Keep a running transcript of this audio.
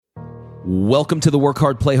Welcome to the Work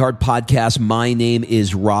Hard, Play Hard podcast. My name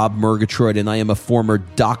is Robb Murgatroyd, and I am a former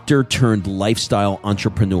doctor turned lifestyle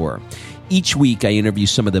entrepreneur. Each week, I interview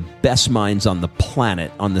some of the best minds on the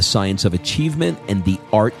planet on the science of achievement and the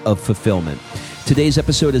art of fulfillment. Today's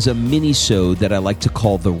episode is a mini-sode that I like to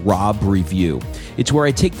call the Robb Review. It's where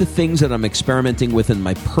I take the things that I'm experimenting with in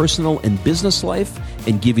my personal and business life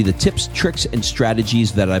and give you the tips, tricks, and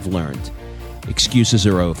strategies that I've learned. Excuses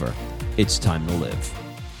are over. It's time to live.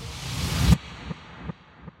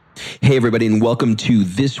 Hey, everybody, and welcome to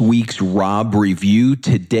this week's Robb Review.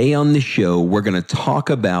 Today on the show, we're going to talk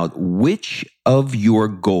about which of your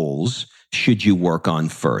goals should you work on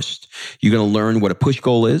first. You're going to learn what a push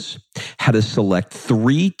goal is, how to select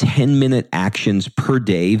 3 10-minute actions per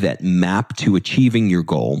day that map to achieving your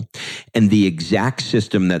goal, and the exact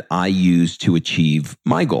system that I use to achieve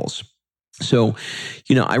my goals. So,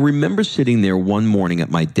 I remember sitting there one morning at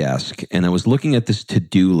my desk and I was looking at this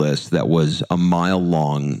to-do list that was a mile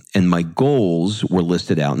long and my goals were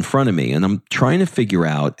listed out in front of me. And I'm trying to figure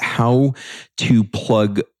out how to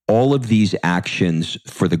plug all of these actions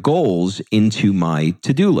for the goals into my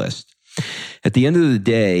to-do list. At the end of the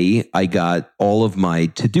day, I got all of my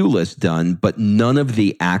to-do list done, but none of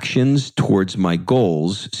the actions towards my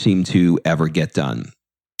goals seemed to ever get done.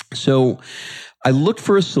 So I looked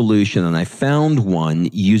for a solution and I found one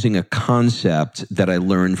using a concept that I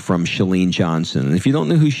learned from Chalene Johnson. And if you don't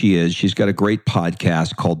know who she is, she's got a great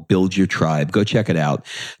podcast called Build Your Tribe. Go check it out.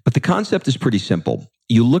 But the concept is pretty simple.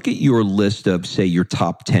 You look at your list of, say, your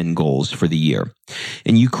top 10 goals for the year,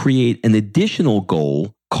 and you create an additional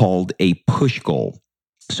goal called a push goal.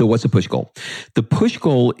 So what's a push goal? The push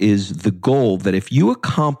goal is the goal that if you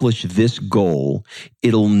accomplish this goal,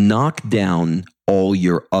 it'll knock down all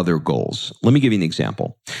your other goals. Let me give you an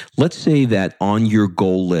example. Let's say that on your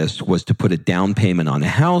goal list was to put a down payment on a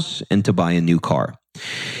house and to buy a new car.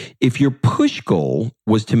 If your push goal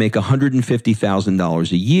was to make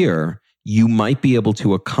 $150,000 a year, you might be able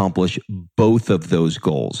to accomplish both of those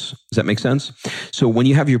goals. Does that make sense? So when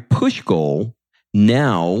you have your push goal,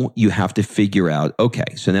 now you have to figure out,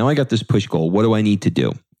 okay, so now I got this push goal. What do I need to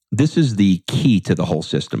do? This is the key to the whole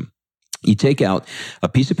system. You take out a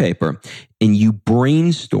piece of paper and you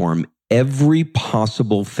brainstorm every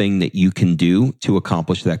possible thing that you can do to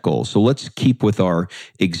accomplish that goal. So let's keep with our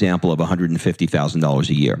example of $150,000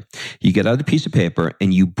 a year. You get out a piece of paper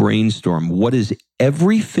and you brainstorm what is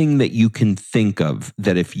everything that you can think of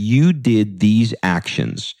that if you did these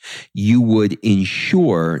actions, you would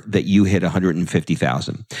ensure that you hit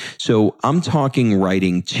 $150,000. So I'm talking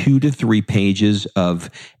writing 2 to 3 pages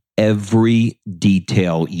of every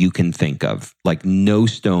detail you can think of, like no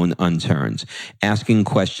stone unturned. Asking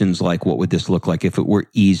questions like, what would this look like if it were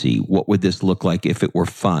easy? What would this look like if it were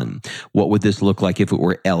fun? What would this look like if it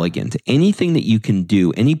were elegant? Anything that you can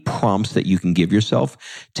do, any prompts that you can give yourself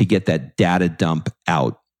to get that data dump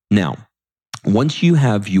out. Now, once you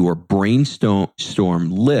have your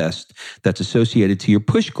brainstorm list that's associated to your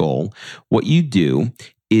push goal, what you do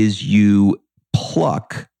is you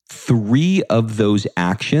pluck 3 of those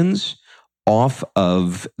actions off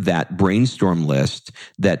of that brainstorm list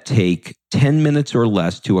that take 10 minutes or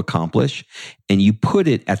less to accomplish, and you put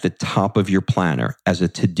it at the top of your planner as a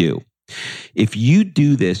to-do. If you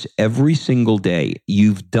do this every single day,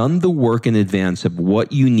 you've done the work in advance of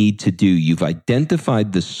what you need to do. You've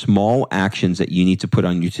identified the small actions that you need to put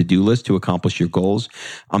on your to-do list to accomplish your goals.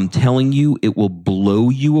 I'm telling you, it will blow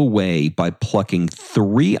you away by plucking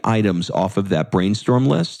 3 items off of that brainstorm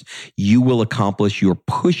list. You will accomplish your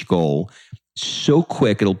push goal so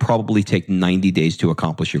quick, it'll probably take 90 days to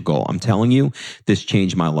accomplish your goal. I'm telling you, this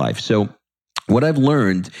changed my life. So what I've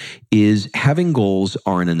learned is having goals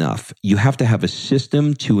aren't enough. You have to have a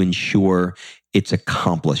system to ensure its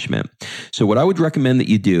accomplishment. So what I would recommend that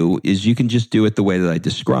you do is you can just do it the way that I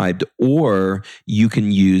described, or you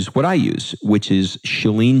can use what I use, which is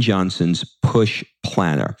Chalene Johnson's Push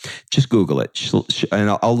Planner. Just Google it,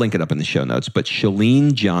 and I'll link it up in the show notes, but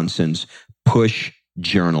Chalene Johnson's Push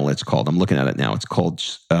Journal, it's called. I'm looking at it now. It's called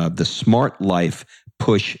the Smart Life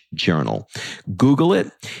Push Journal. Google it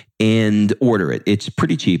and order it. It's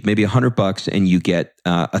pretty cheap, maybe $100, and you get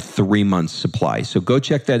a 3-month supply. So go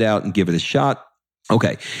check that out and give it a shot.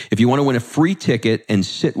 Okay, if you want to win a free ticket and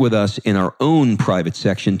sit with us in our own private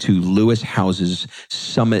section to Lewis House's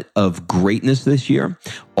Summit of Greatness this year,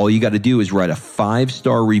 all you got to do is write a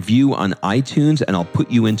 5-star review on iTunes, and I'll put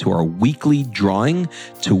you into our weekly drawing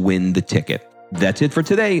to win the ticket. That's it for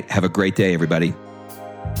today. Have a great day, everybody.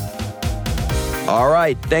 All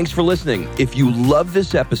right, thanks for listening. If you love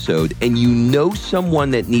this episode and you know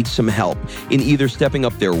someone that needs some help in either stepping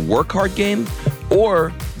up their work hard game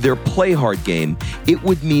or their Play Hard game, it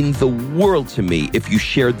would mean the world to me if you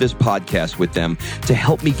shared this podcast with them to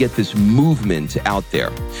help me get this movement out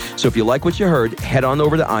there. So if you like what you heard, head on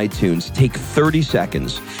over to iTunes, take 30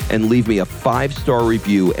 seconds, and leave me a 5-star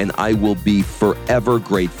review, and I will be forever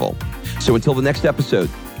grateful. So until the next episode,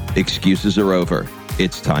 excuses are over.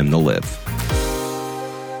 It's time to live.